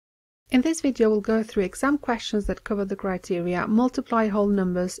In this video, we'll go through exam questions that cover the criteria multiply whole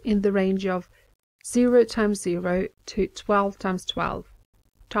numbers in the range of 0 times 0 to 12 times 12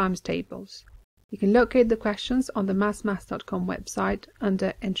 times tables. You can locate the questions on the mathsmath.com website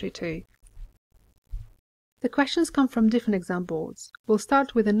under Entry 2. The questions come from different exam boards. We'll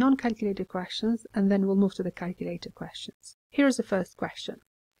start with the non-calculated questions and then we'll move to the calculated questions. Here's the first question.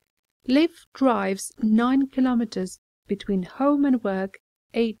 Liv drives 9 kilometers between home and work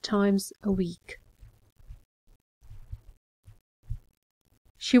 8 times a week.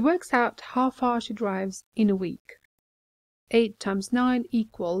 She works out how far she drives in a week. 8 times 9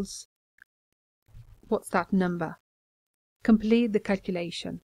 equals, what's that number? Complete the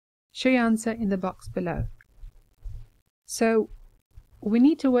calculation. Show your answer in the box below. So we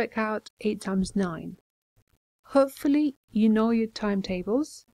need to work out 8 times 9. Hopefully you know your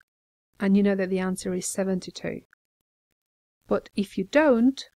timetables and you know that the answer is 72. But if you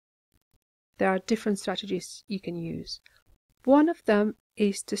don't, there are different strategies you can use. One of them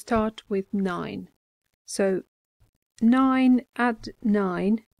is to start with 9. So 9 add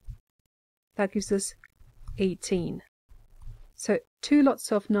 9, that gives us 18. So 2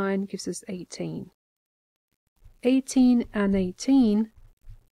 lots of 9 gives us 18. 18 and 18,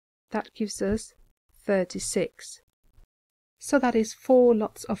 that gives us 36. So that is 4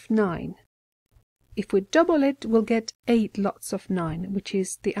 lots of 9. If we double it, we'll get 8 lots of 9, which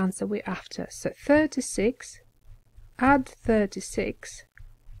is the answer we're after. So 36, add 36,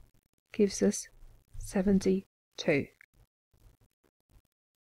 gives us 72.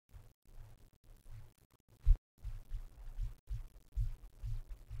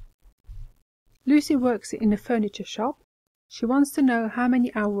 Lucy works in a furniture shop. She wants to know how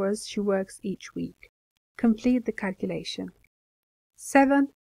many hours she works each week. Complete the calculation. 7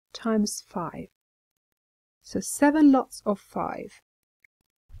 times 5. So 7 lots of 5.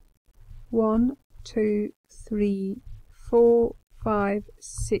 1, 2, 3, 4, 5,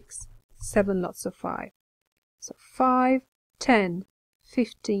 6, 7 lots of 5. So 5, 10,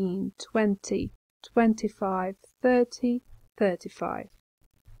 15, 20, 25, 30, 35.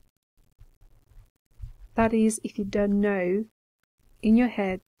 That is, if you don't know in your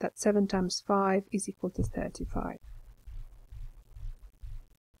head that 7 times 5 is equal to 35.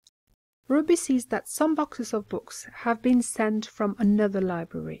 Ruby sees that some boxes of books have been sent from another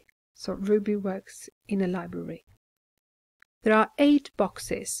library. So Ruby works in a library. There are 8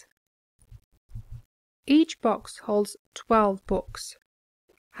 boxes. Each box holds 12 books.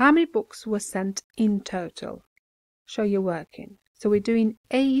 How many books were sent in total? Show your working. So we're doing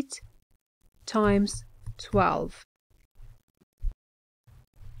 8 times 12.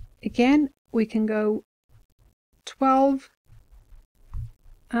 Again, we can go 12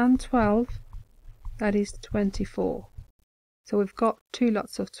 and 12, that is 24. So we've got 2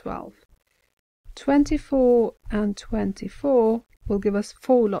 lots of 12. 24 and 24 will give us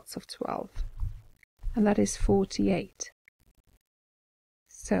 4 lots of 12, and that is 48.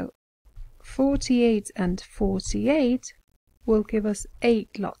 So 48 and 48 will give us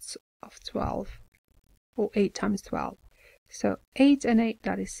 8 lots of 12, or 8 times 12. So 8 and 8,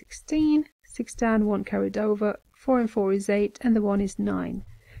 that is 16. 6 down, 1 carried over. 4 and 4 is 8, and the 1 is 9.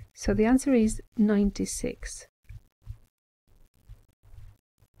 So the answer is 96.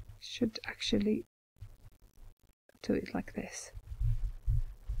 Should actually do it like this.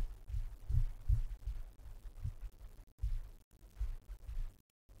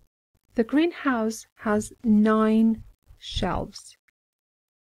 The greenhouse has 9 shelves.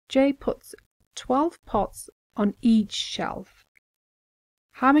 Jay puts 12 pots on each shelf.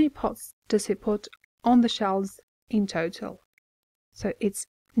 How many pots does he put on the shelves in total? So it's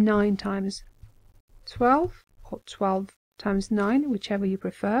 9 times 12 or 12 times 9, whichever you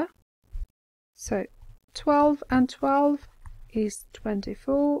prefer. So 12 and 12 is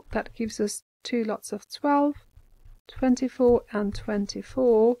 24. That gives us 2 lots of 12. 24 and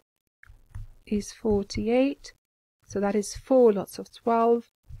 24 is 48. So that is 4 lots of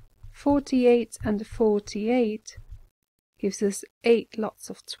 12. 48 and 48 gives us 8 lots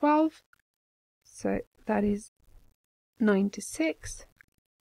of 12. So that is 96.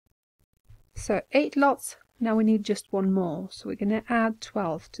 So 8 lots, now we need just one more. So we're going to add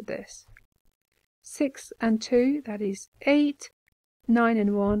 12 to this. 6 and 2, that is 8. 9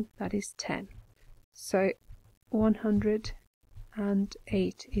 and 1, that is 10. So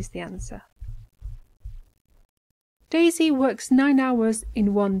 108 is the answer. Daisy works 9 hours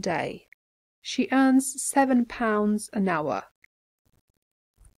in one day. She earns £7 an hour.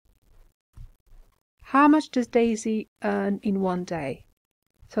 How much does Daisy earn in one day?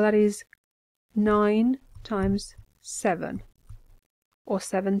 So that is 9 times 7. or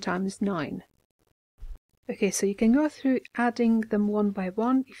 7 times 9? Okay, so you can go through adding them one by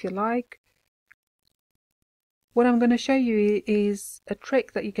one if you like. What I'm going to show you is a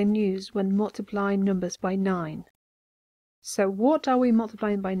trick that you can use when multiplying numbers by 9. So what are we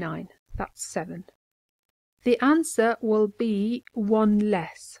multiplying by 9? That's 7. The answer will be 1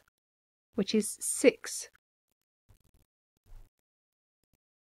 less, which is 6.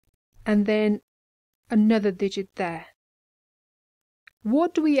 And then another digit there.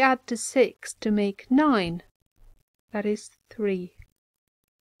 What do we add to 6 to make 9? That is 3.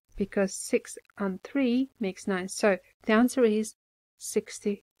 Because 6 and 3 makes 9. So the answer is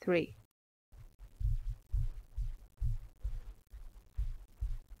 63.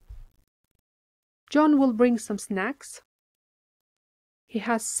 John will bring some snacks. He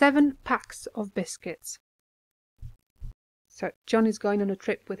has 7 packs of biscuits. So John is going on a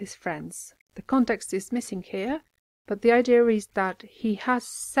trip with his friends. The context is missing here, but the idea is that he has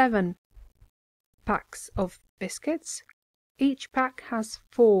 7 packs of biscuits. Each pack has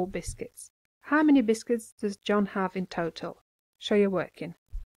 4 biscuits. How many biscuits does John have in total? Show your working.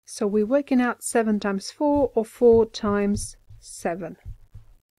 So we're working out 7 times 4 or 4 times 7.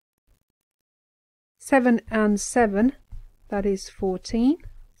 7 and 7, that is 14.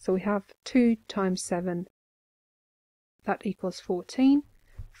 So we have 2 times 7, that equals 14.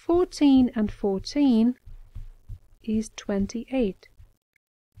 14 and 14 is 28.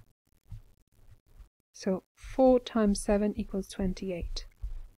 So 4 times 7 equals 28.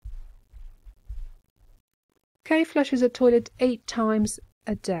 Kay flushes a toilet 8 times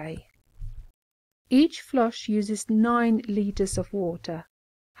a day. Each flush uses 9 liters of water.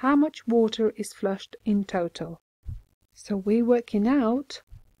 How much water is flushed in total? So we're working out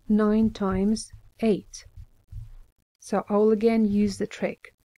 9 times 8. So I will again use the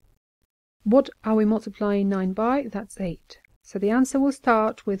trick. What are we multiplying 9 by? That's 8. So the answer will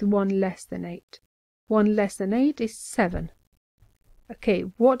start with 1 less than 8. 1 less than 8 is 7. Okay,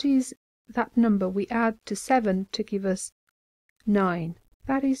 what is that number we add to 7 to give us 9?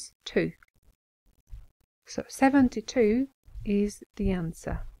 That is 2. So 72 is the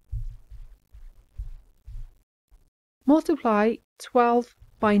answer. Multiply 12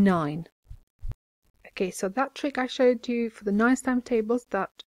 by 9. Okay, so that trick I showed you for the 9's time tables,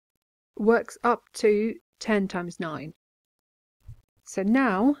 that works up to 10 times 9. So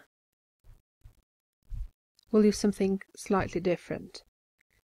now we'll use something slightly different.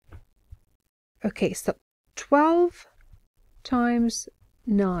 Okay, so 12 times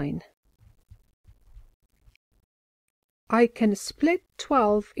 9. I can split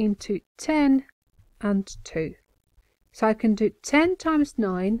 12 into 10 and 2. So I can do 10 times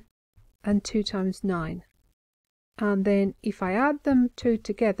 9 and 2 times 9. And then if I add them two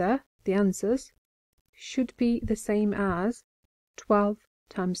together, the answers should be the same as 12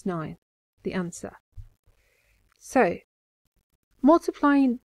 times 9, the answer. So,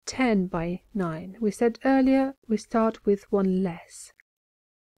 multiplying 10 by 9. We said earlier we start with 1 less.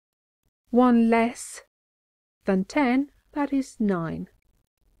 1 less than 10, that is 9.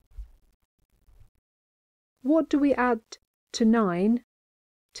 What do we add to 9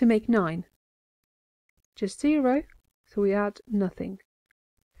 to make 9? Just 0, so we add nothing.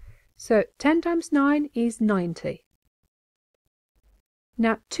 So 10 times 9 is 90.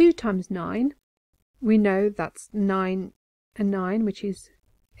 Now 2 times 9, we know that's 9 and 9, which is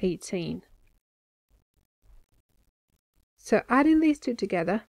 18. So adding these two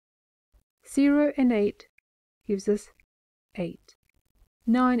together, 0 and 8 gives us 8.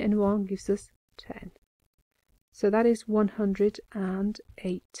 9 and 1 gives us 10. So that is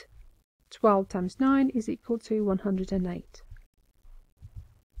 108. 12 times 9 is equal to 108.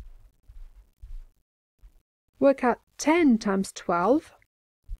 Work out 10 times 12.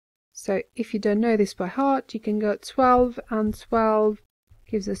 So if you don't know this by heart, you can go 12 and 12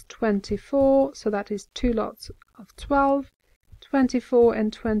 gives us 24. So that is 2 lots of 12. 24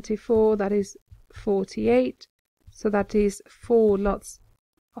 and 24, that is 48. So that is 4 lots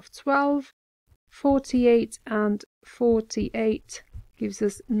of 12. 48 and 48 gives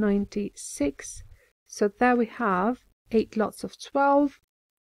us 96. So there we have 8 lots of 12.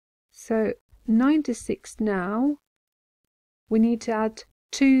 So 96 now. We need to add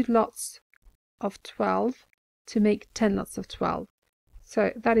 2 lots of 12 to make 10 lots of 12.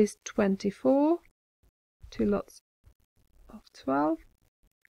 So that is 24. 2 lots of 12.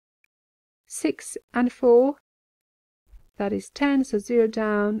 6 and 4. That is 10, so 0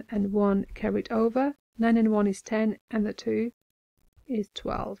 down and 1 carried over. 9 and 1 is 10, and the 2 is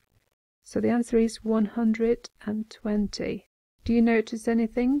 12. So the answer is 120. Do you notice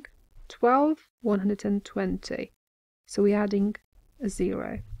anything? 12, 120. So we're adding a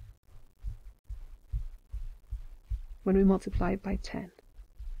 0 when we multiply it by 10.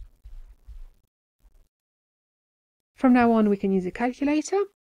 From now on we can use a calculator.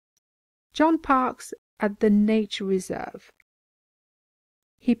 John parks at the nature reserve.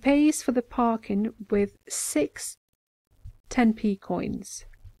 He pays for the parking with 6 10p coins.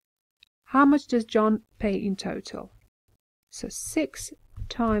 How much does John pay in total? So 6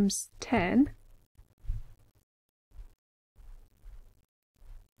 times 10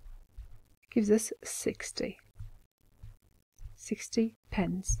 gives us 60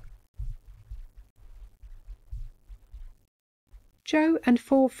 pence. Joe and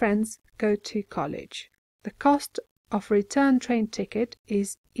 4 friends go to college. The cost of a return train ticket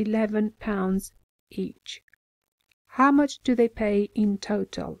is £11 each. How much do they pay in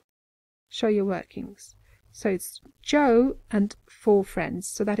total? Show your workings. So it's Joe and 4 friends,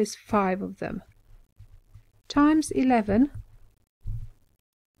 so that is 5 of them. Times 11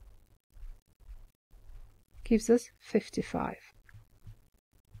 gives us 55.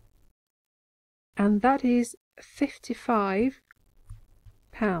 And that is £55.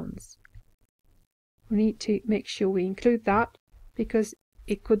 We need to make sure we include that, because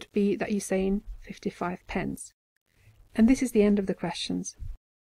it could be that you're saying 55 pence. And this is the end of the questions.